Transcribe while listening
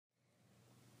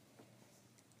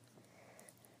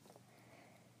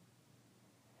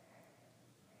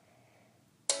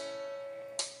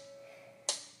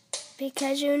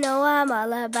Because you know I'm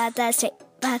all about that state,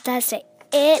 about that state.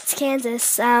 It's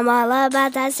Kansas, I'm all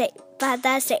about that state, about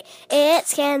that state.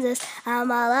 It's Kansas,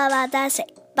 I'm all about that state,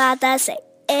 about that state.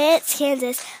 It's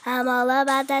Kansas, I'm all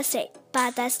about that state,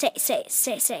 about that state,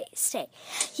 state.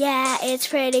 Yeah, it's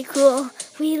pretty cool.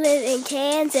 We live in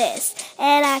Kansas,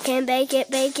 and I can bake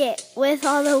it with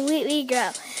all the wheat we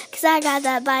grow. 'Cause I got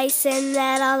the bison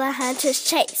that all the hunters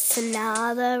chase, and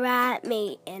all the right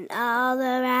meat in all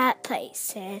the right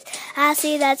places. I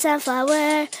see that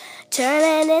sunflower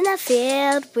turning in the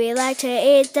field. We like to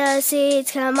eat those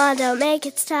seeds. Come on, don't make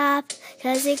it stop.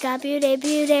 'Cause it got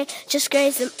beauty, just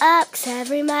graze them up. 'Cause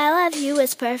every mile of you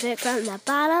is perfect from the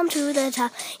bottom to the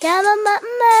top. Yeah, my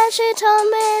mama, she told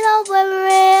me don't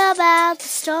worry about the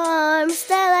storms.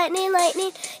 The lightning,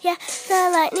 yeah, the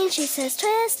lightning, she says.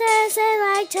 Twisters, they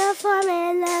like to form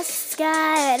in the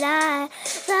sky. And I,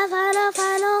 the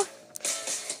final,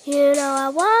 you know I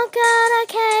won't go to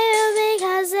KU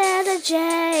because they're the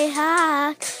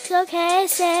Jayhawks. Okay,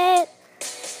 say it.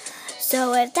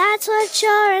 So if that's what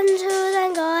you're into,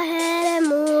 then go ahead and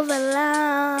move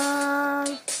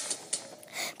along.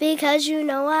 Because you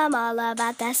know I'm all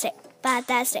about that state, about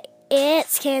that state.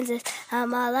 It's Kansas,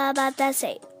 I'm all about that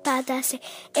state, about that state.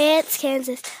 It's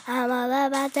Kansas, I'm all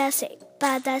about that state,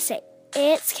 about that state.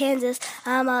 It's Kansas,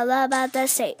 I'm all about that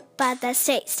state, about that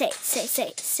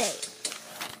state.